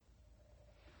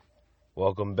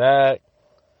Welcome back.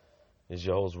 It's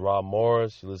your host, Rob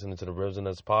Morris. You're listening to the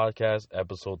Rims&Nets podcast,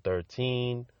 episode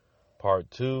 13,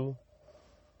 part 2.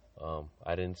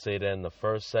 I didn't say that in the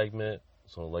first segment,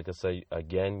 so like I say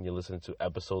again, you're listening to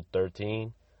episode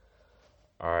 13.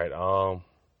 All right. So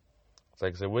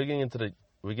like I said, we're gonna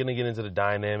get into the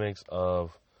dynamics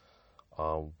of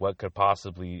what could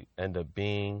possibly end up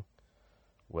being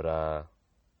with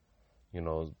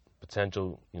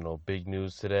potential big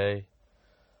news today.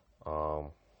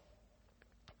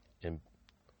 And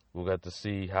we'll get to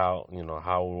see how it will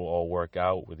all work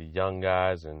out with the young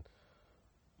guys and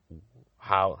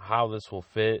how this will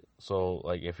fit. So,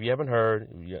 like, if you haven't heard,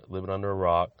 if you're living under a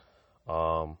rock,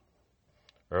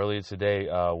 earlier today,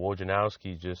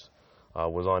 Wojnarowski just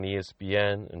was on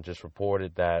ESPN and just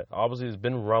reported that obviously there's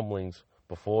been rumblings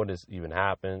before this even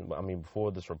happened. I mean,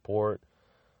 before this report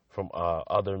from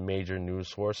other major news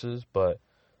sources, but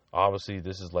obviously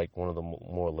this is like one of the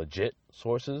more legit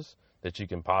sources that you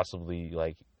can possibly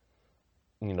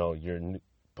your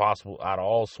possible out of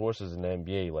all sources in the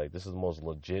NBA. Like, this is the most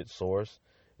legit source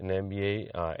in the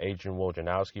NBA. Adrian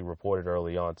Wojnarowski reported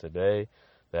early on today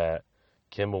that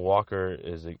Kemba Walker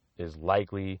is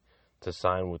likely to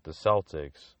sign with the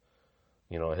Celtics.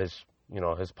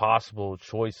 His possible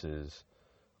choices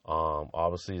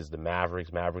obviously is the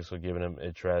Mavericks. Mavericks are giving him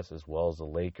interest, as well as the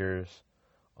Lakers.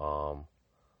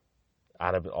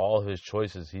 Out of all of his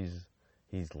choices, he's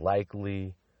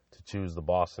likely to choose the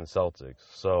Boston Celtics.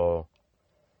 So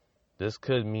this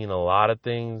could mean a lot of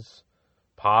things,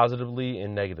 positively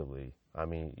and negatively. I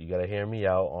mean, you got to hear me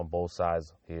out on both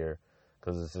sides here,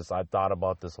 because it's just, I thought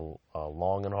about this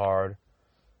long and hard.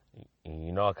 I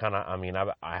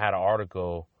had an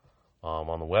article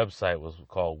on the website, was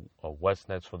called West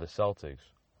Nets for the Celtics.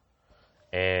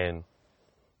 And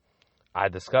I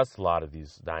discussed a lot of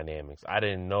these dynamics. I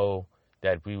didn't know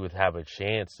that we would have a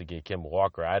chance to get Kemba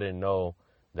Walker. I didn't know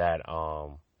that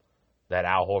that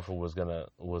Al Horford was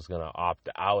gonna opt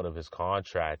out of his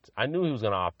contract. I knew he was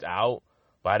gonna opt out,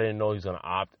 but I didn't know he was gonna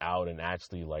opt out and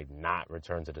actually not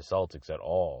return to the Celtics at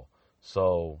all.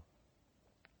 So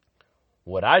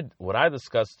what I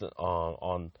discussed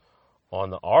on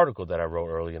the article that I wrote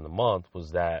early in the month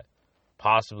was that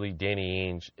possibly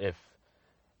Danny Ainge, if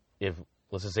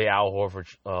let's just say Al Horford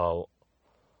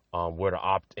were to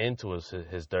opt into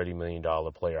his $30 million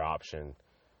player option,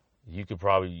 you could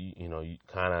probably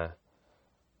kind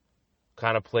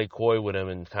of play coy with him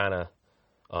and kind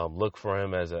of look for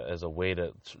him as a way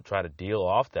to try to deal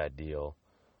off that deal.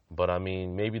 But I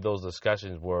mean, maybe those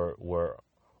discussions were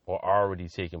already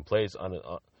taking place under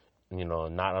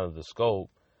not under the scope.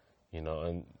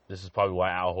 And this is probably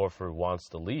why Al Horford wants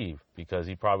to leave, because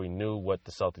he probably knew what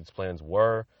the Celtics' plans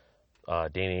were.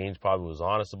 Danny Ainge probably was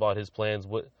honest about his plans,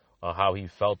 with how he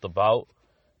felt about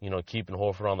keeping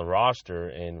Horford on the roster,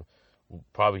 and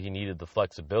probably he needed the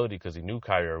flexibility because he knew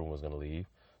Kyrie Irving was going to leave.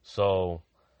 So,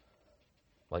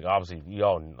 obviously,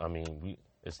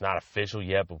 it's not official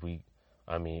yet, but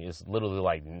it's literally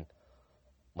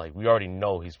like we already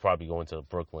know he's probably going to the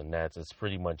Brooklyn Nets. It's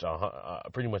pretty much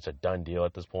a done deal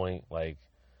at this point. Like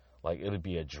it would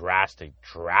be a drastic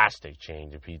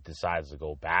change if he decides to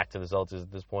go back to the Celtics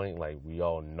at this point. Like, we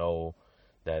all know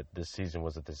that this season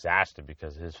was a disaster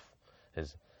because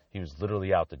he was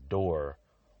literally out the door.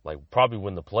 Like, probably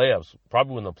when the playoffs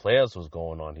was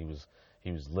going on, he was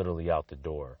literally out the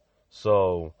door.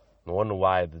 So no wonder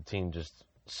why the team just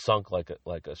sunk like a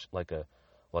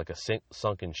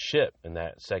sunken ship in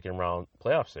that second round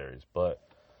playoff series. But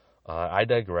I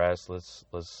digress. Let's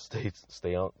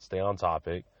stay on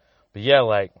topic. But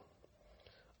yeah,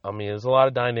 there's a lot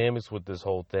of dynamics with this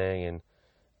whole thing, and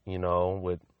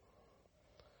with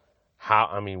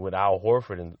Al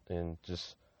Horford, and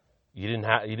just you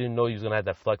didn't know he was gonna have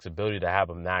that flexibility to have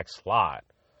a max slot.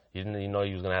 You didn't know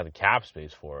he was gonna have the cap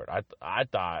space for it. I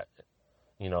thought,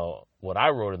 what I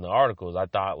wrote in the article is I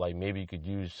thought maybe you could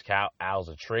use Al as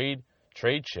a trade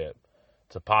chip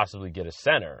to possibly get a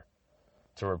center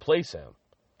to replace him.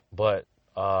 But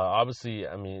obviously,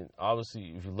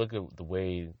 if you look at the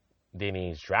way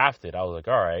Danny Ainge drafted, I was like,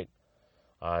 all right,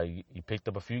 you picked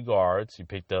up a few guards, you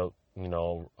picked up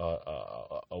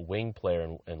a wing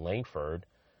player in Langford,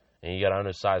 and you got an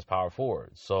undersized power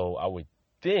forward. So I would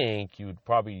think you would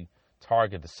probably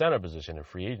target the center position in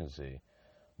free agency.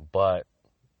 But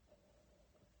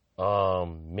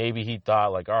maybe he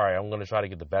thought, all right, I'm going to try to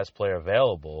get the best player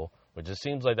available, which it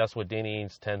seems like that's what Danny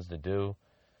Ainge tends to do.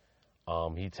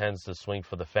 He tends to swing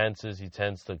for the fences. He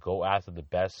tends to go after the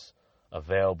best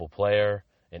available player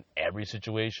in every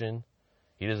situation.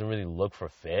 He doesn't really look for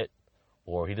fit,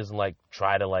 or he doesn't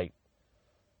try to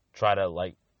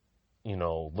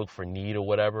look for need or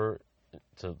whatever.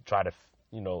 to try to,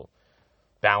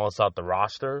 balance out the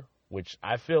roster, which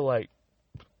I feel like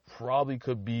probably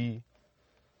could be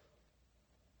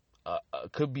a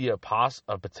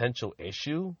potential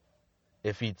issue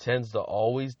if he tends to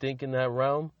always think in that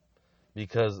realm,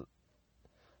 because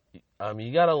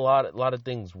you got a lot of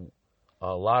things,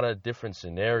 a lot of different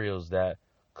scenarios that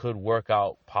could work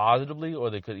out positively or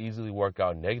they could easily work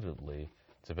out negatively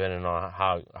depending on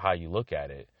how you look at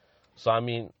it. So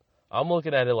I'm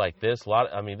looking at it like this.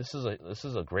 This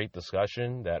is a great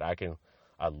discussion that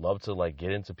I'd love to like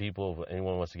get into people. If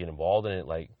anyone wants to get involved in it,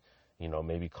 like,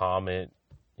 maybe comment,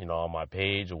 on my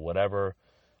page or whatever,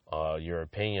 your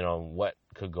opinion on what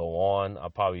could go on. I'll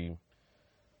probably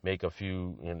make a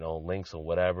few, links or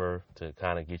whatever to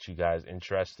kind of get you guys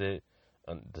interested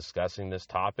in discussing this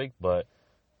topic. But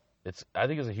I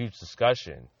think it's a huge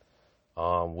discussion.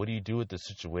 What do you do with the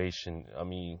situation?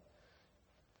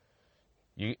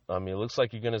 It looks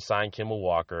like you're going to sign Kemba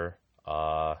Walker.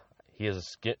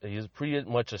 He's pretty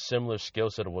much a similar skill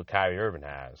set of what Kyrie Irving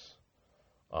has.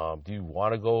 Do you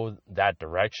want to go that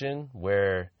direction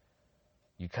where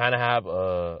you kind of have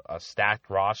a stacked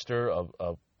roster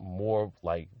of more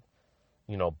like,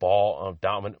 ball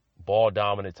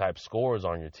dominant type scorers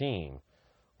on your team?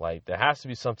 Like, there has to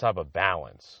be some type of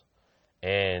balance.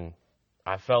 And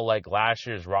I felt like last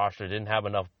year's roster didn't have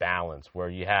enough balance where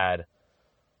you had,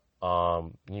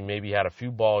 you maybe had a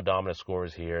few ball dominant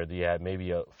scorers here. You had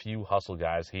maybe a few hustle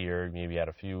guys here. Maybe you had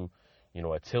a few,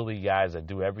 utility guys that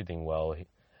do everything well,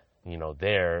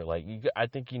 there. Like, I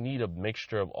think you need a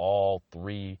mixture of all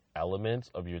three elements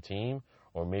of your team,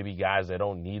 or maybe guys that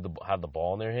don't need to have the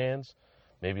ball in their hands.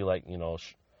 Maybe like,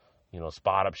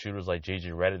 spot up shooters like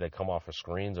JJ Redick that come off of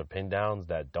screens or pin downs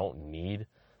that don't need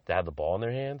to have the ball in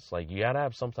their hands. Like, you got to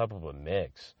have some type of a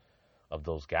mix of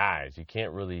those guys. You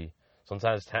can't really,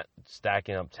 sometimes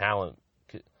stacking up talent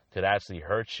could actually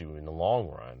hurt you in the long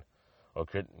run, or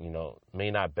could, may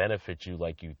not benefit you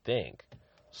like you think.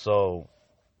 So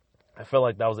I felt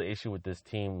like that was an issue with this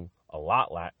team a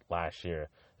lot last year.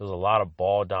 There was a lot of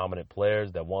ball dominant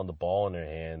players that wanted the ball in their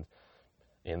hands,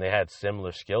 and they had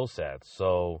similar skill sets.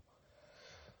 So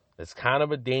it's kind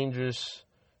of a dangerous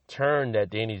turn that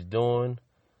Danny's doing.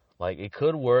 Like, it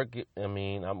could work.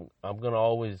 I'm gonna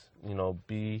always,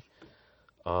 be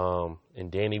in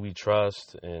Danny we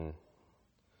trust, and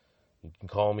you can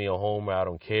call me a homer, I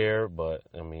don't care. But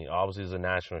obviously it's a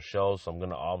national show, so I'm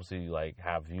gonna obviously like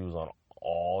have views on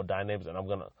all dynamics, and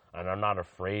I'm not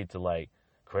afraid to like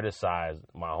criticize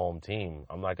my home team.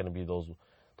 I'm not gonna be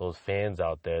those fans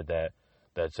out there that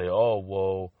say, oh,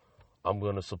 well, I'm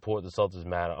gonna support the Celtics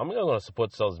matter. I'm gonna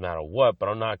support the Celtics matter what, but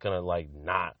I'm not gonna like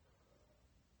not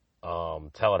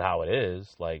tell it how it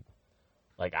is. Like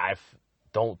I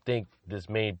don't think this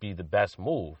may be the best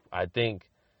move. I think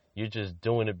you're just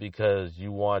doing it because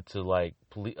you want to like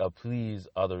please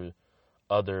other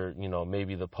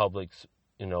maybe the public's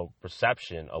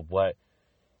perception of what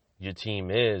your team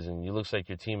is, and it looks like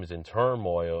your team is in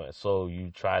turmoil, and so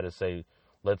you try to say,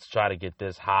 let's try to get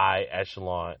this high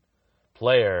echelon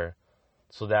player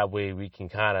so that way we can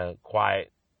kind of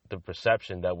quiet the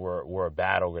perception that we're a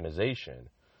bad organization.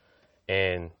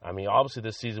 And obviously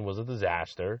this season was a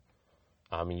disaster.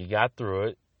 You got through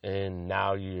it, and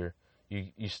now you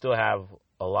still have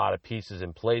a lot of pieces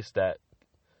in place that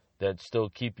still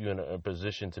keep you in a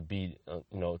position to be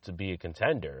to be a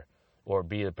contender or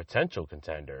be a potential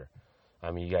contender.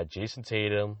 You got Jason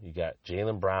Tatum, you got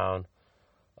Jaylen Brown.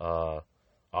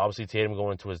 Obviously Tatum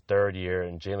going into his third year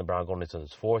and Jaylen Brown going into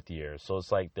his fourth year. So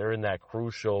it's like they're in that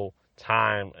crucial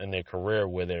time in their career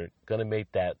where they're going to make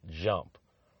that jump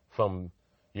from,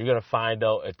 you're going to find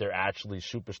out if they're actually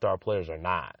superstar players or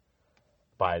not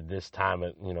by this time,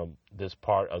 this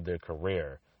part of their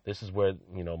career. This is where,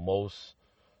 most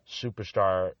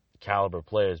superstar caliber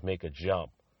players make a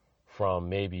jump from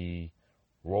maybe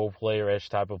role player-ish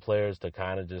type of players to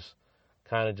kind of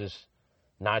just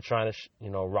not trying to,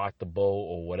 rock the boat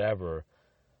or whatever,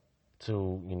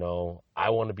 to, I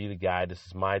want to be the guy. This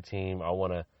is my team. I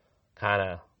want to kind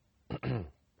of,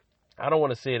 I don't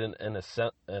want to say it in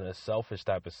a selfish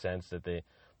type of sense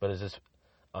but it's just,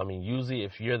 usually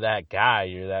if you're that guy,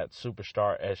 you're that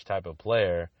superstar-ish type of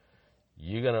player,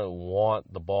 you're going to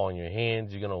want the ball in your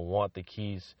hands. You're going to want the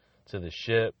keys to the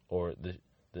ship or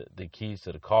the keys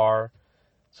to the car,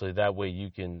 so that way you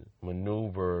can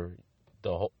maneuver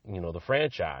the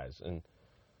franchise.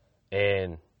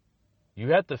 And you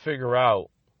have to figure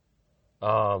out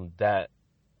that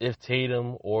if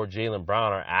Tatum or Jaylen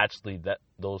Brown are actually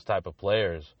those type of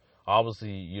players,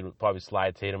 obviously you'd probably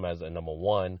slide Tatum as a number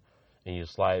one, and you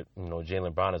slide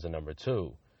Jaylen Brown as a number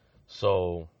two.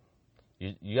 So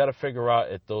you got to figure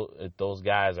out if those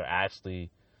guys are actually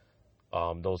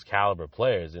those caliber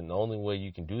players, and the only way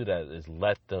you can do that is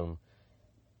let them,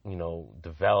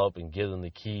 develop and give them the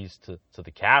keys to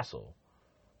the castle.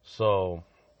 So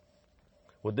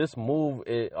with this move,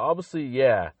 it obviously,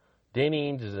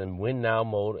 Danny Ainge is in win now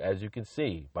mode, as you can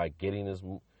see, by getting this,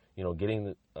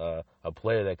 getting a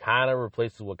player that kind of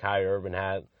replaces what Kyrie Irving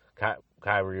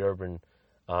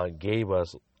gave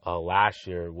us last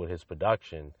year with his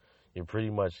production. You're pretty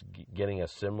much getting a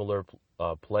similar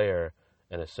player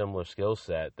and a similar skill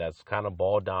set that's kind of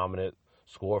ball dominant,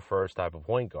 score first type of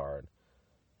point guard.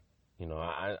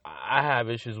 I have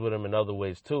issues with him in other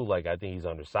ways too. Like, I think he's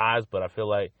undersized, but I feel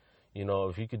like,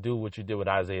 if you could do what you did with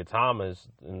Isaiah Thomas,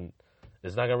 then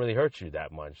it's not going to really hurt you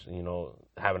that much,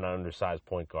 having an undersized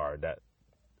point guard that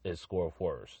is score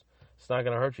first. It's not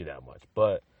going to hurt you that much.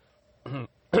 But,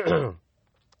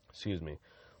 excuse me.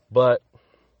 But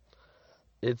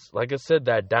it's, like I said,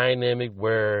 that dynamic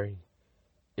where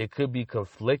it could be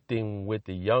conflicting with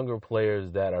the younger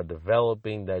players that are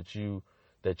developing that you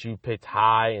picked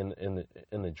high in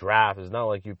the draft. It's not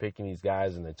like you're picking these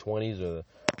guys in the 20s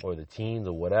or the teens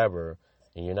or whatever,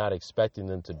 and you're not expecting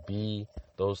them to be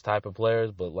those type of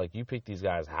players. But like, you pick these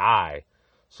guys high,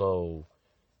 so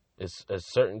it's a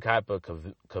certain type of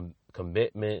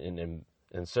commitment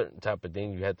and certain type of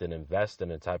thing you have to invest in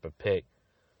a type of pick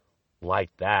like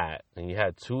that. And you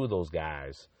had two of those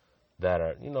guys that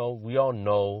are, we all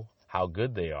know how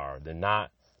good they are. They're not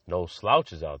no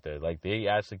slouches out there. Like, they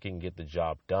actually can get the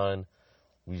job done.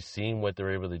 We've seen what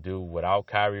they're able to do without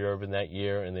Kyrie Irving that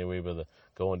year, and they were able to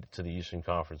go into the Eastern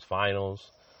Conference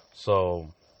Finals. So,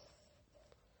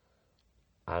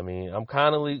 I mean, I'm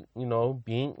kind of,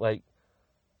 being like,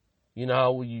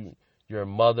 how you're a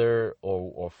mother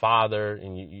or father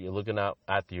and you're looking out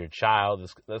after your child.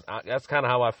 That's kind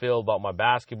of how I feel about my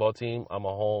basketball team. I'm a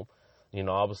home,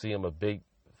 obviously I'm a big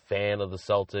fan of the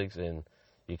Celtics, and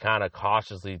you're kind of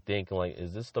cautiously thinking, like,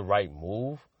 is this the right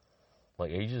move?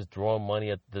 Like, are you just throwing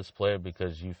money at this player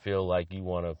because you feel like you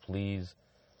want to please,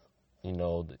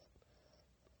 or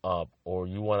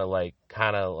you want to, like,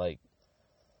 kind of, like,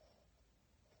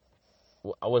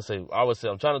 I would say,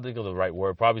 I'm trying to think of the right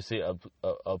word. Probably say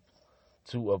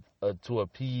to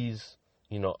appease,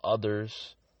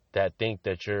 others that think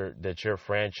that your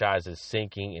franchise is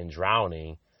sinking and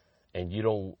drowning, and you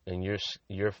don't, and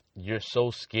you're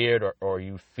so scared or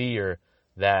you fear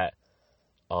that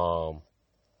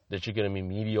that you're gonna be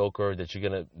mediocre, that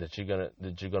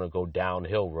you're gonna go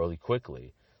downhill really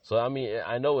quickly. So I mean,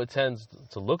 I know it tends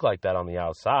to look like that on the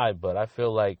outside, but I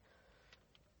feel like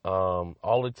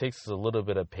all it takes is a little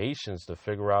bit of patience to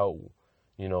figure out,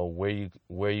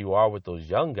 where you are with those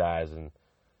young guys, and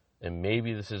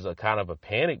maybe this is a kind of a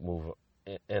panic move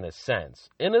in a sense.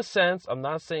 In a sense, I'm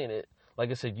not saying it. Like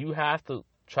I said, you have to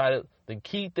try to. The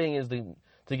key thing is to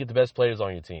get the best players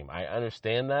on your team. I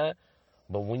understand that,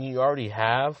 but when you already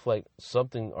have like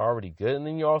something already good, and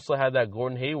then you also have that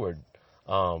Gordon Hayward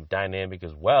dynamic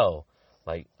as well.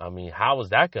 Like, I mean, how is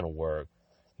that going to work?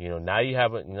 Now you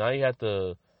have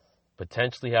to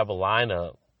potentially have a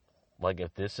lineup. Like,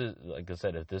 if this is, like I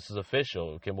said, if this is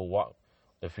official, Kemba Walker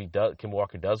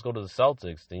does go to the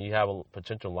Celtics, then you have a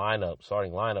potential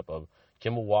starting lineup of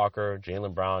Kemba Walker,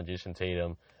 Jaylen Brown, Jason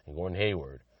Tatum, and Gordon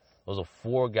Hayward. Those are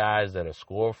four guys that are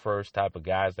score first type of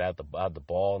guys that have the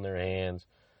ball in their hands.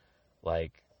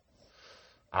 Like,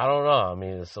 I don't know. I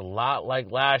mean, it's a lot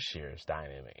like last year's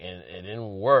dynamic, and it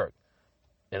didn't work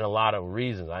in a lot of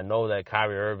reasons. I know that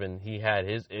Kyrie Irving, he had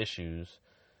his issues,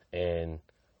 and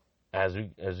as you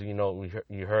know,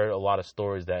 you heard a lot of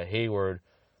stories that Hayward,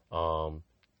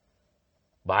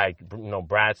 Brad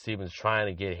Stevens trying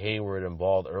to get Hayward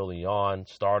involved early on,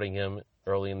 starting him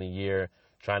early in the year,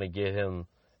 trying to get him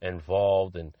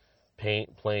involved and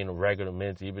playing regular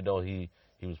minutes, even though he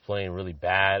was playing really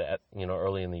bad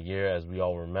early in the year, as we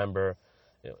all remember.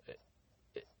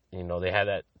 They had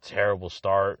that terrible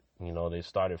start. They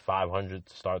started 500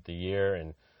 to start the year,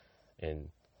 and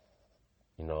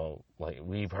like,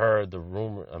 we've heard the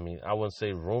rumor. I mean, I wouldn't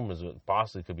say rumors, but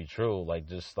possibly could be true. Like,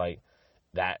 just like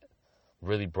that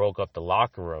really broke up the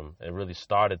locker room and really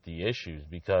started the issues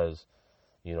because,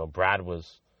 Brad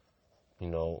was,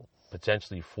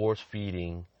 potentially force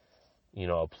feeding,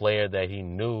 a player that he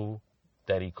knew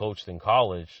that he coached in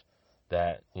college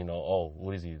that,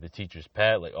 what is he, the teacher's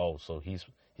pet? Like, so he's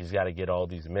got to get all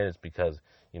these minutes because,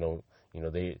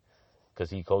 because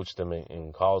he coached them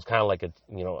in college, kind of like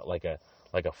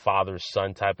a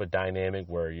father-son type of dynamic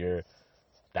where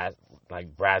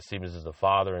like Brad Stevens is the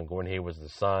father and Gordon Hayward's the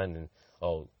son, and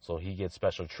so he gets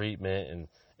special treatment,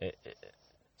 and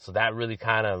so that really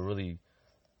kind of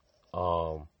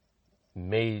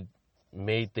made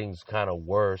things kind of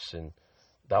worse, and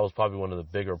that was probably one of the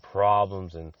bigger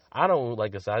problems. And I don't,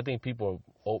 like I said, I think people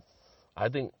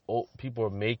are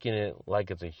making it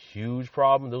like it's a huge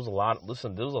problem. There was a lot.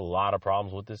 Listen, there was a lot of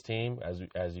problems with this team,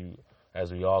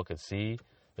 as we all could see.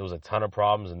 There was a ton of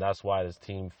problems, and that's why this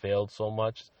team failed so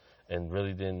much and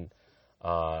really didn't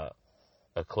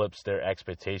eclipse their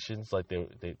expectations like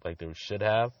they should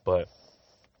have. But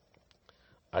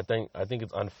I think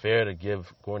it's unfair to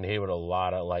give Gordon Hayward a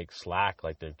lot of like slack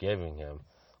like they're giving him.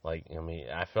 Like, I mean,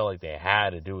 I felt like they had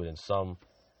to do it in some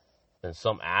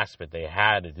aspect. They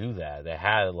had to do that. They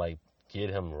had to like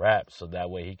get him reps so that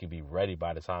way he could be ready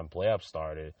by the time playoffs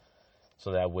started.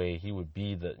 So that way he would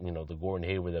be the Gordon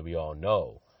Hayward that we all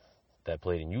know that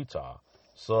played in Utah.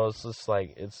 So it's just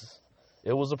like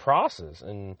it was a process,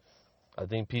 and I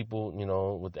think people,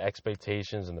 with the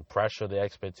expectations and the pressure of the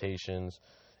expectations,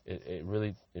 it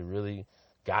really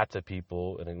got to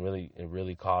people, and it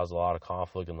really caused a lot of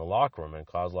conflict in the locker room and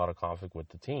caused a lot of conflict with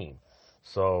the team.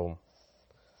 So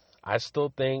I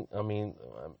still think, I mean,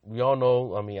 we all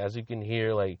know, I mean, as you can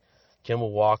hear, like Kemba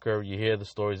Walker, you hear the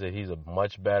stories that he's a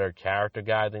much better character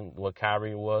guy than what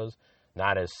Kyrie was,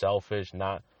 not as selfish,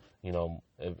 not,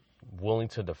 willing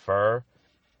to defer.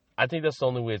 I think that's the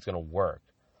only way it's going to work.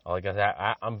 Like I said,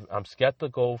 I'm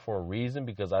skeptical for a reason,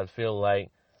 because I feel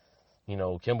like,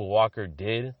 Kemba Walker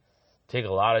did take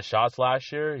a lot of shots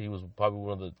last year. He was probably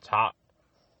one of the top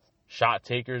shot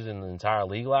takers in the entire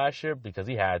league last year, because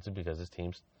he had to, because his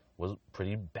team was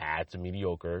pretty bad to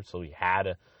mediocre. So he had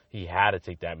to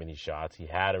take that many shots. He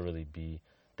had to really be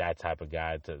that type of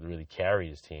guy to really carry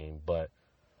his team. But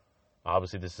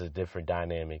obviously, this is a different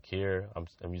dynamic here.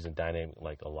 I'm using dynamic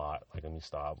like a lot. Like, let me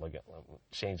stop. Like,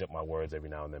 change up my words every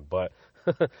now and then. But,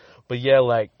 but yeah.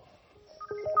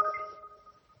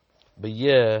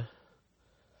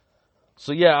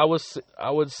 So yeah,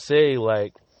 I would say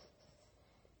like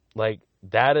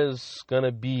that is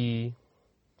gonna be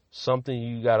something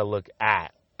you got to look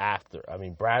at after. I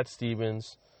mean, Brad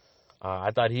Stevens,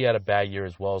 I thought he had a bad year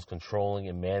as well as controlling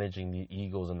and managing the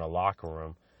Eagles in the locker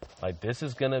room. Like, this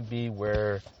is going to be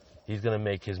where he's going to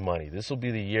make his money. This will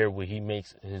be the year where he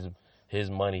makes his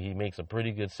money. He makes a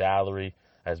pretty good salary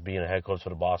as being a head coach for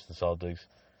the Boston Celtics.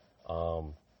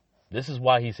 This is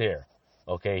why he's here.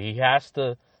 Okay, he has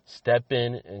to step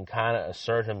in and kind of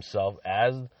assert himself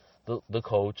as the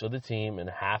coach of the team, and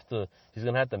he's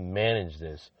going to have to manage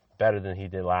this better than he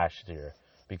did last year,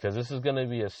 because this is going to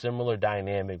be a similar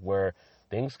dynamic where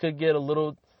things could get a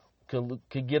little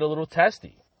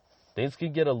testy. Things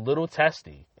could get a little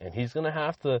testy, and he's going to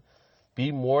have to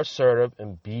be more assertive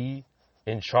and be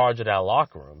in charge of that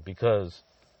locker room, because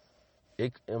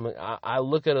I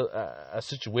look at a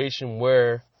situation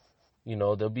where,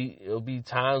 there'll be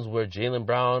times where Jaylen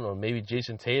Brown or maybe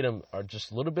Jason Tatum are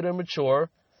just a little bit immature.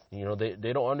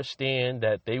 They don't understand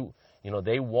that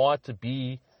they want to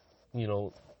be,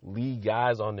 lead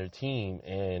guys on their team,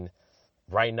 and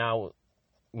right now,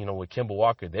 with Kemba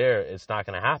Walker there, it's not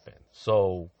going to happen.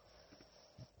 So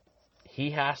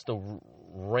he has to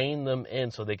rein them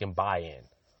in so they can buy in.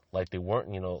 Like they weren't,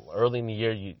 early in the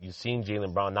year, you seen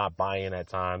Jaylen Brown not buy in at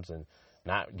times and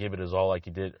not give it his all like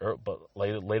he did. But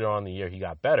later on in the year, he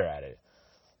got better at it.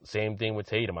 Same thing with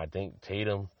Tatum. I think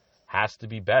Tatum has to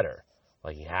be better.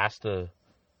 Like, he has to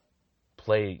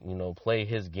play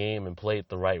his game and play it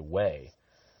the right way.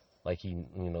 Like,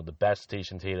 the best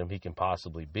Jason Tatum he can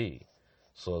possibly be.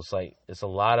 So it's a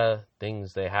lot of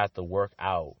things they have to work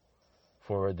out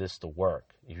for this to work.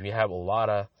 If you have a lot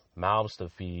of mouths to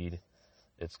feed,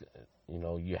 it's,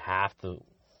 you have to,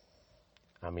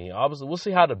 I mean, obviously, we'll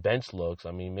see how the bench looks.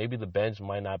 I mean, maybe the bench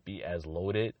might not be as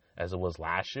loaded as it was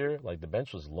last year. Like, the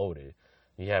bench was loaded.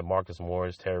 You had Marcus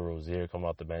Morris, Terry Rozier coming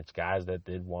off the bench, guys that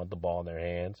did want the ball in their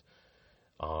hands.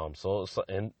 And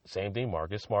same thing,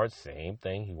 Marcus Smart, same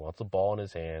thing. He wants the ball in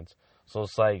his hands. So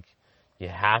it's like you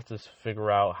have to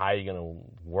figure out how you're going to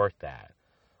work that.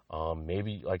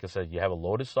 Maybe, like I said, you have a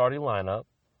loaded starting lineup,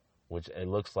 which it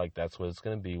looks like that's what it's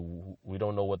going to be. We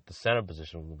don't know what the center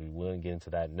position will be. We're going to get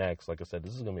into that next. Like I said,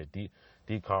 this is going to be a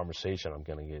deep conversation I'm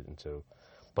going to get into.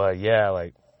 But, yeah,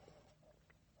 like,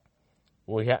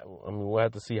 we'll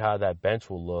have to see how that bench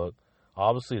will look.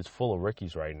 Obviously, it's full of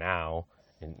rookies right now,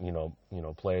 and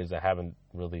players that haven't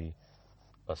really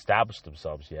established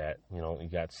themselves yet. You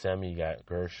got Semi, you got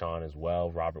Gershon as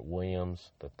well, Robert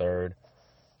Williams the third.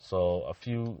 So a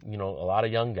lot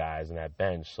of young guys in that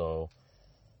bench. So,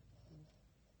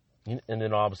 and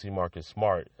then obviously Marcus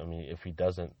Smart. I mean, if he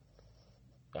doesn't,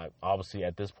 obviously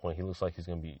at this point he looks like he's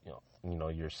going to be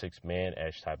your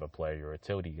 6-man-ish type of player, your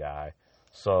utility guy.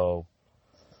 So.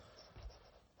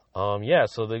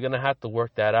 So they're going to have to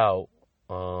work that out.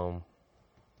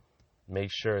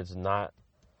 make sure it's not,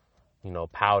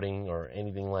 pouting or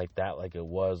anything like that, like it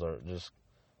was, or just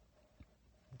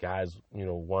guys,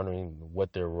 wondering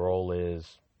what their role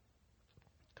is.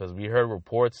 Because we heard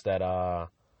reports that I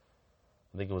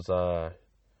think it was I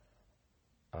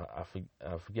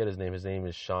forget his name. His name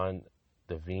is Sean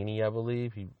Devaney, I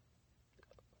believe.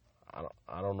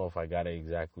 I don't know if I got it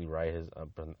exactly right. His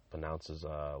pronounce his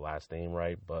last name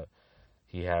right, but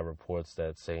he had reports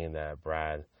that saying that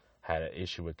Brad had an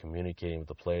issue with communicating with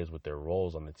the players with their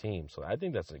roles on the team. So I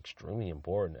think that's extremely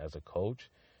important as a coach.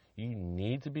 You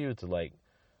need to be able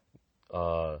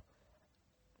to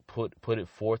put it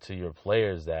forth to your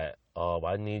players that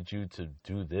I need you to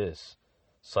do this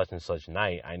such and such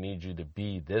night. I need you to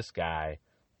be this guy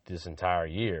this entire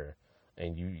year,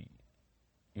 and you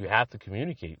have to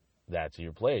communicate that to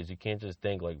your players. You can't just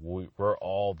think like we're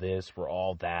all this, we're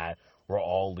all that, we're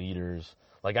all leaders.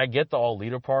 Like, I get the all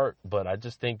leader part, but I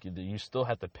just think that you still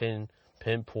have to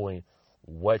pinpoint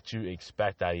what you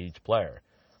expect out of each player.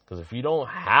 Because if you don't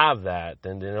have that,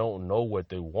 then they don't know what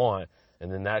they want,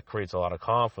 and then that creates a lot of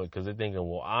conflict because they're thinking,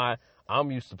 well,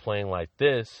 I'm used to playing like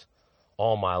this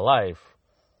all my life,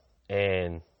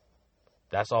 and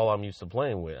that's all I'm used to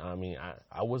playing with. I mean,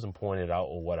 I wasn't pointed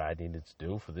out what I needed to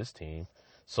do for this team.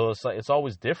 So it's like it's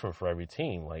always different for every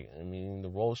team. Like, I mean, the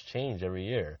roles change every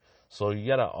year. So you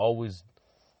got to always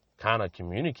kind of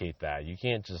communicate that. You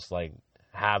can't just, like,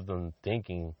 have them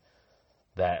thinking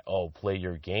that, play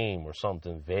your game or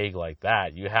something vague like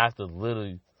that. You have to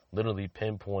literally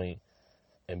pinpoint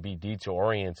and be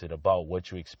detail-oriented about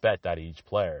what you expect out of each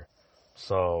player.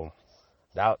 So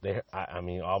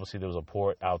obviously there was a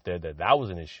report out there that was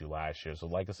an issue last year. So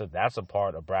like I said, that's a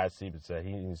part of Brad Stevens that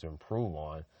he needs to improve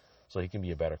on so he can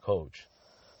be a better coach.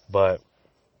 But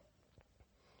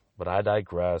I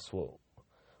digress. Well,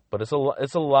 but it's a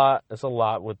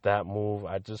lot with that move.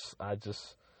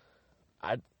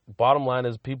 Bottom line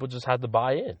is people just have to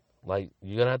buy in. Like,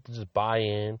 you're gonna have to just buy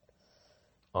in.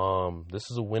 This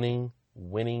is a winning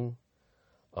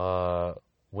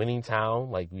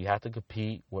town. Like, we have to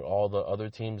compete with all the other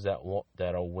teams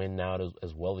that'll win now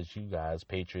as well as you guys,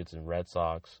 Patriots and Red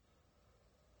Sox.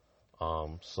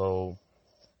 So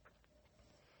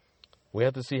we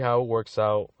have to see how it works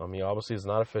out. I mean, obviously it's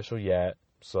not official yet,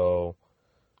 so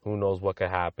who knows what could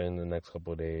happen in the next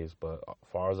couple of days. But as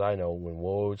far as I know, when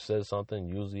Woj says something,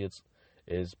 usually it's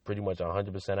pretty much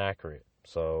 100% accurate.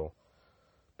 So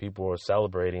people are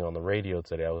celebrating on the radio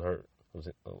today. It was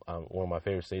one of my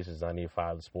favorite stations,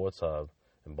 98.5, the Sports Hub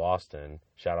in Boston.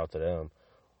 Shout out to them.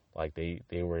 Like, they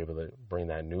were able to bring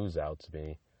that news out to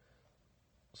me.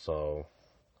 So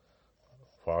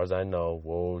as far as I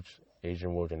know,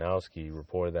 Adrian Wojnarowski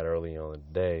reported that early on in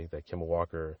the day that Kemba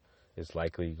Walker is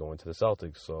likely going to the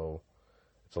Celtics. So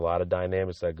it's a lot of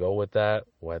dynamics that go with that.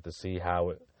 We'll have to see how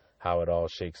it all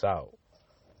shakes out.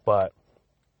 But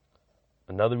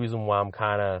another reason why I'm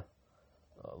kind of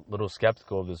a little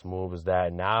skeptical of this move is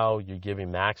that now you're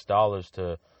giving max dollars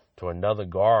to another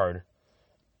guard.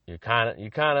 It's kind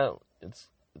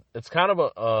of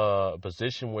a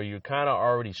position where you're kind of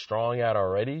already strong at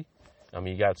already. I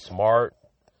mean, you got Smart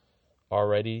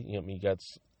already.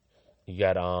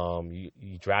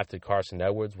 You drafted Carson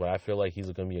Edwards, where I feel like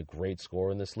he's going to be a great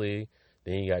scorer in this league.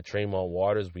 Then you got Tremont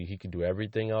Waters, where he can do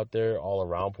everything out there, all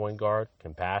around point guard,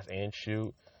 can pass and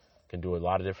shoot, can do a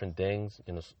lot of different things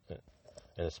in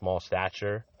a small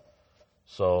stature.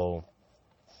 So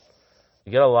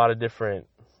you get a lot of different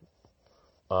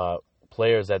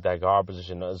players at that guard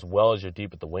position, as well as you're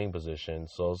deep at the wing position.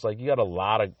 So it's like you got a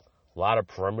lot of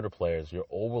perimeter players. You're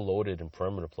overloaded in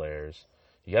perimeter players.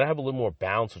 You got to have a little more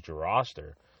balance with your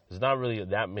roster. There's not really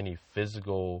that many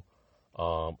physical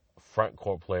front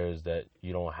court players that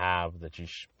you don't have that you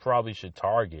probably should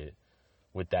target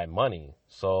with that money.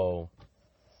 So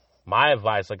my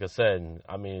advice, like I said,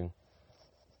 I mean,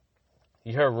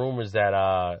 you heard rumors that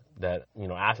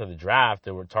after the draft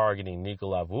they were targeting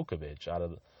Nikola Vucevic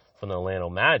from the Orlando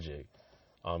Magic.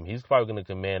 He's probably going to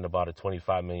command about a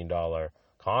 $25 million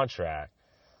contract.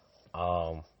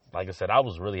 Like I said, I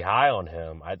was really high on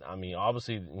him. I mean,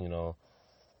 obviously,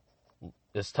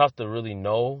 it's tough to really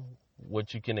know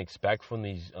what you can expect from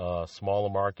these smaller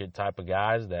market type of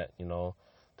guys that,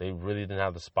 they really didn't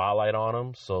have the spotlight on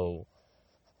him. So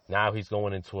now he's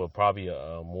going into probably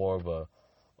more of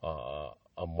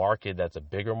a market that's a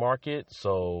bigger market.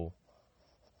 So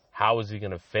how is he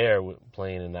going to fare with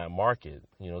playing in that market?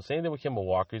 Same thing with Kemba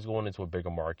Walker. He's going into a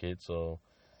bigger market. So,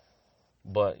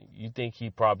 but you think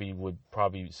he would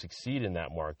succeed in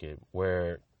that market,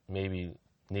 where maybe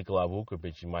Nikola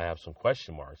Vucevic, you might have some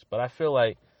question marks. But I feel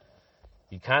like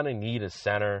you kind of need a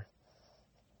center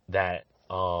that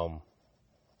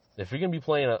if you're going to be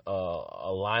playing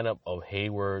a lineup of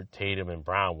Hayward, Tatum, and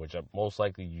Brown, which most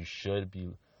likely you should be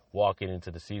walking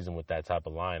into the season with that type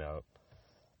of lineup,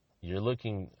 you're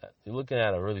looking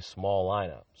at a really small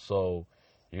lineup. So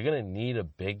you're going to need a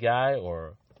big guy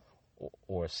or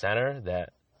a center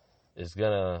that is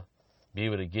going to be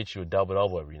able to get you a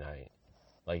double-double every night.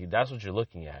 Like, that's what you're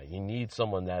looking at. You need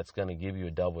someone that's going to give you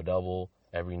a double-double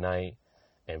every night,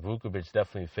 and Vucevic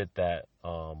definitely fit that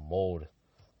mold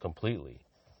completely.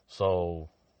 So,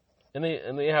 and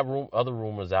they have other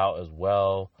rumors out as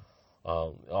well.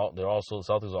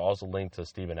 Celtics are also linked to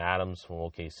Steven Adams from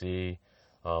OKC.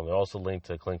 They're also linked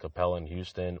to Clint Capella in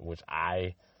Houston, which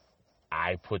I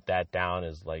put that down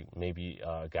as like maybe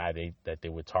a guy that they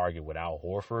would target with Al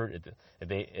Horford.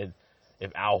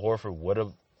 If Al Horford would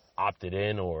have opted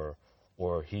in or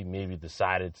he maybe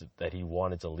decided that he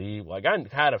wanted to leave. Like, I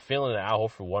had a feeling that Al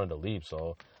Horford wanted to leave,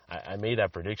 so I made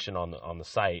that prediction on the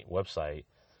website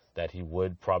that he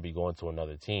would probably go into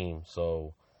another team.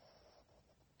 So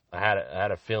I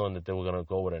had a feeling that they were going to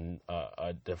go with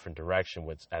a different direction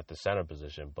at the center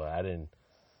position, but I didn't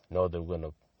know they were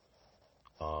going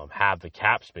to have the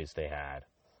cap space they had.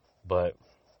 But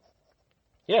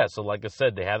yeah, so like I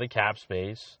said, they had the cap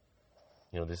space.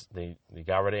 They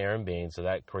got rid of Aaron Baines, so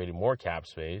that created more cap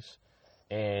space.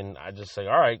 And I just say,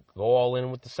 all right, go all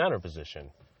in with the center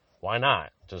position. Why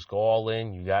not? Just go all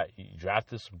in. You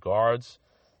drafted some guards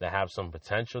that have some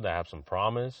potential, that have some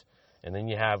promise, and then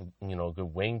you have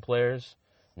good wing players.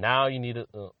 Now you need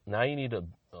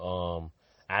to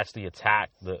actually attack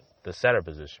the center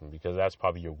position, because that's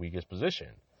probably your weakest position,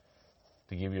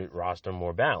 to give your roster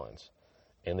more balance.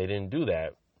 And they didn't do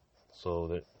that, so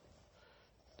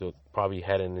they're probably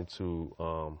heading into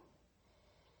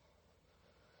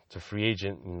to free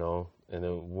agent, and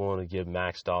they're willing to give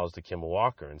max dollars to Kemba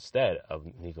Walker instead of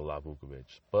Nikola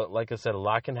Vucevic. But like I said, a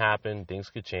lot can happen, things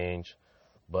could change,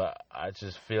 but I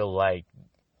just feel like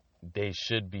they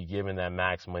should be giving that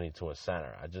max money to a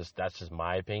center. That's just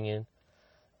my opinion,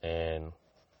 and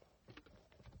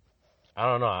I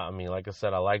don't know. I mean, like I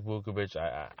said, I like Vucevic.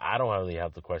 I don't really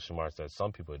have the question marks that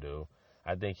some people do.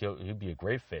 I think he'll be a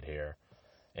great fit here.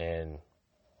 And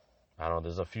I don't know,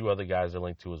 there's a few other guys they're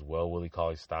linked to as well. Willie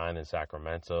Cauley-Stein in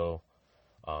Sacramento.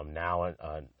 Now,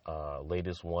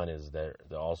 latest one is they're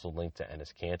also linked to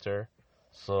Enes Kanter.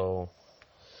 So,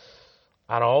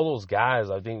 out of all those guys,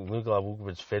 I think Nikola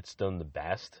Vucevic fits them the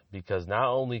best, because not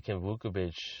only can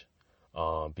Vucevic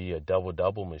be a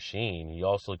double-double machine, he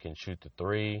also can shoot the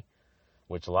three,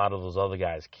 which a lot of those other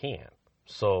guys can't.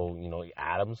 So,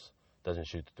 Adams doesn't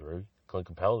shoot the three. Clint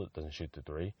Capella doesn't shoot the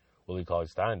three. Willie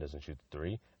Cauley-Stein doesn't shoot the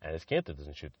three. And Enes Kanter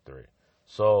doesn't shoot the three.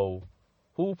 So,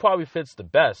 who probably fits the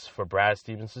best for Brad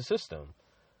Stevens' system?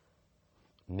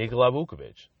 Nikola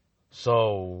Vucevic.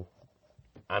 So,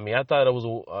 I mean, I thought it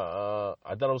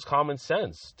was common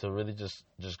sense to really just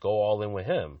go all in with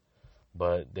him.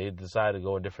 But they decided to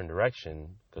go a different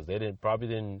direction, because they probably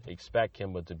didn't expect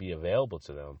Kemba to be available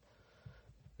to them.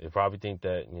 They probably think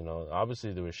that,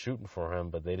 obviously they were shooting for him,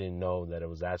 but they didn't know that it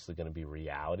was actually going to be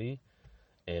reality.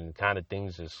 And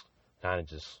things this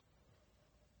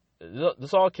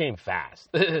all came fast.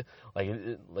 like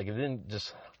it didn't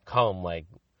just come like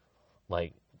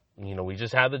we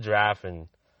just had the draft, and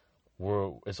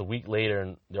it's a week later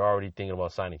and they're already thinking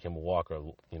about signing Kemba Walker,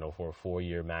 for a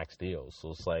 4-year max deal. So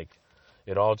it's like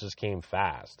it all just came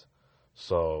fast.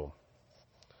 So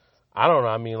I don't know.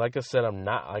 I mean, like I said,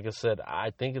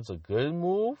 I think it's a good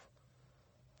move.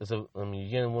 You're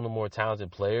getting one of the more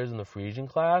talented players in the free agent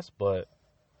class, but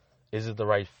is it the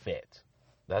right fit?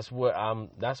 That's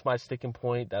my sticking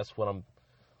point. That's what I'm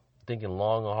thinking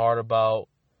long and hard about.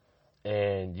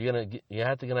 And you're gonna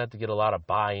have to get a lot of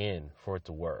buy-in for it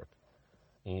to work.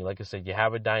 And like I said, you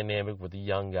have a dynamic with the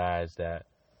young guys that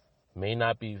may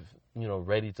not be,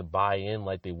 ready to buy in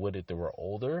like they would if they were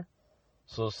older.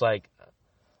 So it's like,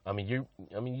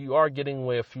 you are getting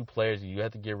away a few players. You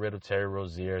have to get rid of Terry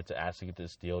Rozier to actually get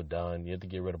this deal done. You have to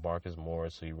get rid of Marcus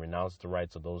Morris, so you renounce the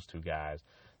rights of those two guys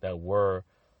that were,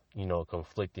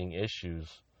 conflicting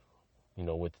issues,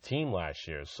 with the team last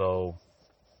year. So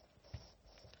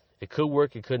it could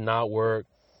work, it could not work.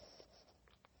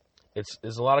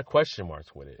 There's a lot of question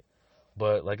marks with it.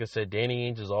 But like I said, Danny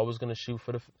Ainge is always going to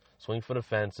swing for the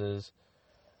fences.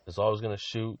 Is always going to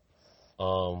shoot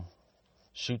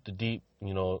the deep,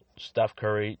 Steph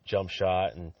Curry jump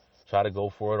shot and try to go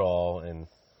for it all.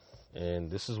 And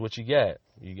this is what you get.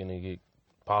 You're going to get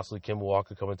possibly Kemba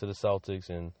Walker coming to the Celtics,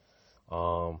 and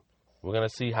we're going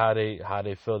to see how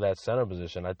they fill that center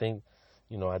position. I think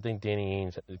Danny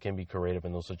Ainge can be creative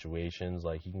in those situations.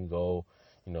 Like, he can go,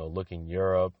 look in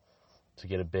Europe to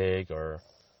get a big or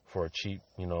for a cheap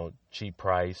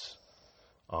price.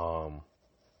 I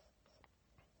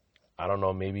don't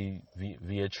know, maybe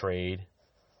via trade,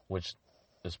 which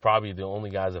is probably the only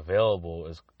guys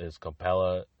available is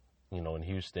Capella, in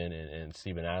Houston and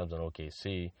Steven Adams in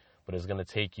OKC. But it's going to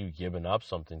take you giving up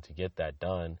something to get that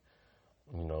done,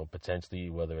 potentially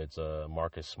whether it's a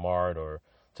Marcus Smart or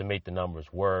to make the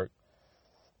numbers work.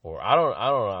 Or I don't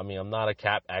know. I mean, I'm not a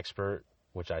cap expert,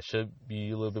 which I should be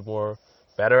a little bit more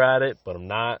better at it, but I'm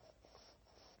not.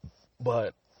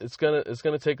 But it's gonna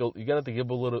take you're gonna have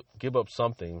to give up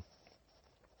something.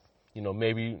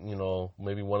 Maybe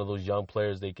one of those young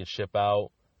players they can ship out,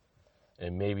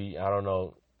 and maybe, I don't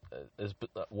know.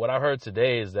 What I heard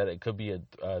today is that it could be a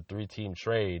 3-team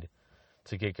trade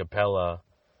to get Capella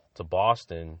to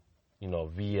Boston,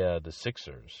 via the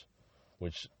Sixers,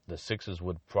 which the Sixers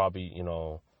would probably,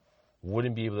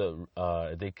 wouldn't be able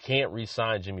to. If they can't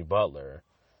re-sign Jimmy Butler,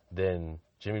 then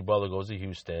Jimmy Butler goes to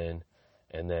Houston,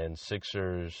 and then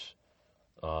Sixers.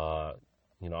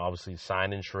 Obviously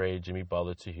sign and trade Jimmy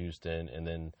Butler to Houston, and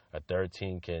then a third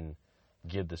team can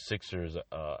give the Sixers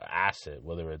asset,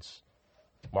 whether it's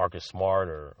Marcus Smart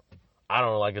or, I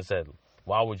don't know, like I said,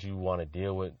 why would you want to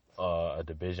deal with a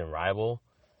division rival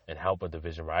and help a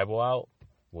division rival out?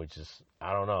 Which is,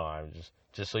 I don't know, I'm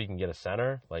just so you can get a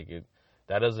center,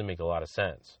 that doesn't make a lot of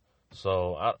sense.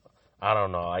 So I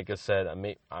don't know. Like I said,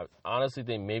 I honestly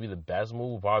think maybe the best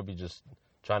move would probably be just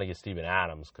trying to get Steven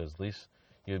Adams, because at least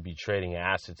you would be trading an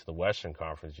asset to the Western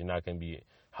Conference. You're not going to be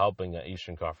helping an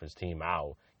Eastern Conference team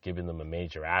out, giving them a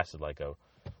major asset like a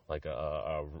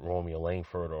Romeo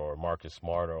Langford or Marcus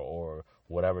Smart or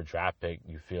whatever draft pick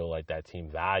you feel like that team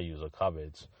values or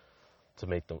covets to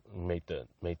make the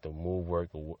move work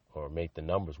or make the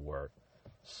numbers work.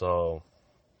 So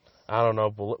I don't know,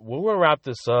 but we're gonna wrap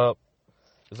this up.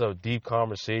 It's a deep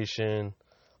conversation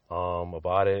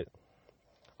about it.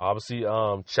 Obviously,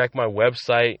 check my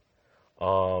website.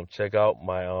 Check out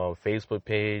my Facebook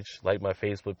page. Like my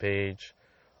Facebook page.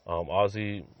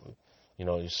 Obviously,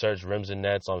 you search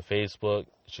Rims&Nets on Facebook.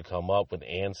 It should come up with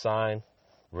 &,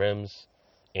 Rims,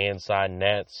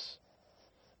 &Nets.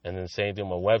 And then same thing on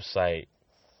my website.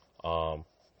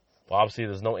 Obviously,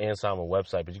 there's no & on my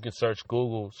website, but you can search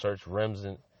Google, search Rims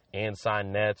and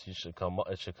 &Nets. It should come up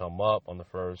on the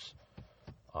first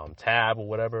tab or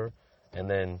whatever. And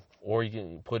then, or you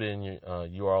can put it in your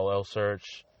URL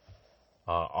search,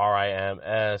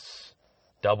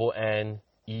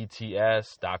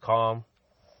 RIMSNNETS.com.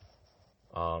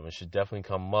 It should definitely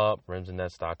come up,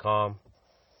 Rims&Nets.com.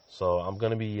 So I'm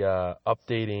going to be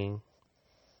updating,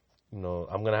 I'm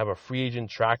going to have a free agent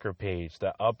tracker page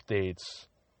that updates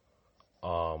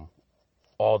all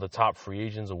the top free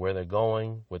agents and where they're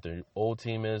going, what their old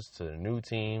team is to their new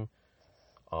team.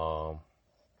 I'm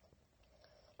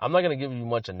not going to give you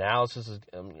much analysis.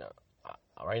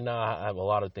 Right now I have a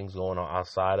lot of things going on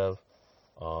outside of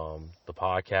the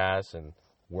podcast and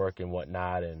work and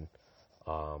whatnot, and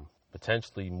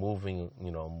potentially moving.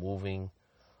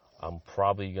 I'm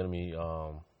probably going to be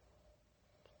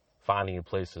finding a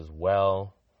place as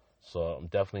well. So I'm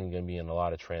definitely going to be in a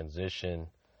lot of transition.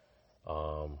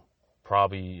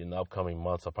 Probably in the upcoming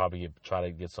months, I'll probably try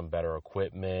to get some better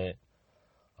equipment.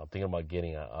 I'm thinking about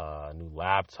getting a new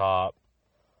laptop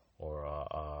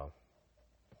or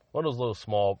one of those little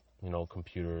small,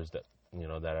 computers that,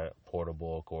 that are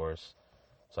portable, of course,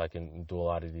 so I can do a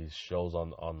lot of these shows on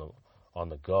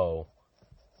the go.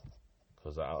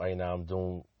 Because right now I'm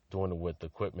doing it with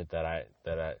equipment that I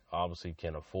obviously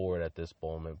can afford at this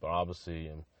moment, but obviously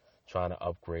I'm trying to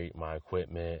upgrade my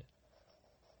equipment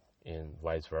and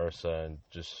vice versa, and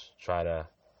just try to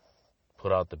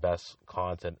put out the best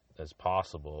content as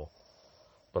possible.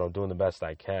 But I'm doing the best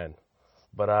I can.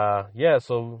 But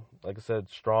so like I said,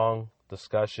 strong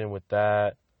discussion with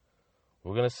that.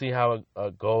 We're gonna see how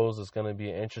it goes. It's gonna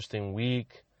be an interesting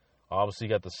week. Obviously,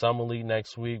 you got the Summer League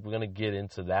next week. We're gonna get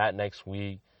into that next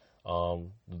week.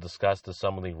 Discuss the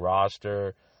Summer League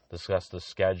roster, discuss the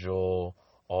schedule,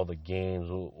 all the games.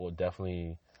 We'll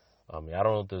definitely. I don't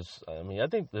know if there's. I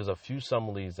think there's a few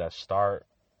Summer Leagues that start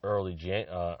early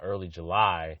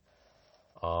July.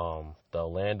 The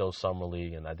Orlando Summer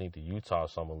League and I think the Utah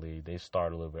Summer League, they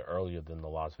start a little bit earlier than the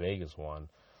Las Vegas one.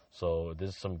 So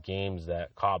there's some games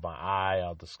that caught my eye.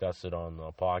 I'll discuss it on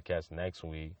the podcast next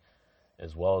week,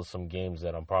 as well as some games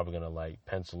that I'm probably going to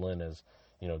pencil in as,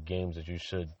 games that you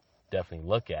should definitely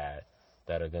look at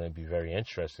that are going to be very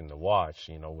interesting to watch.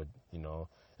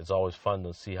 It's always fun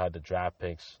to see how the draft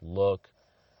picks look.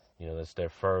 It's their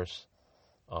first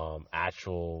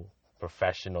actual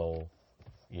professional,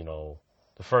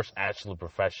 the first actual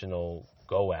professional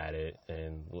go at it,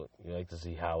 and we like to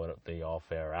see how they all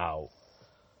fare out.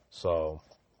 So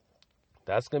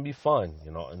that's gonna be fun,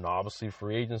 and obviously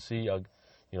free agency, get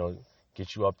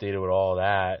you updated with all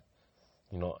that.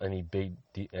 Any big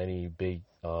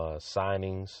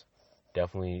signings,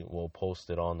 definitely will post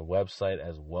it on the website,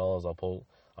 as well as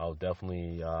I'll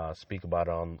definitely speak about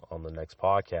it on the next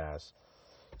podcast.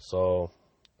 So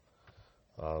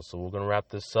we're gonna wrap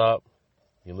this up.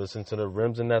 You listen to the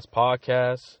Rims and Nets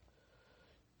podcast.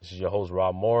 This is your host,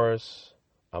 Rob Morris.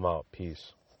 I'm out.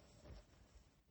 Peace.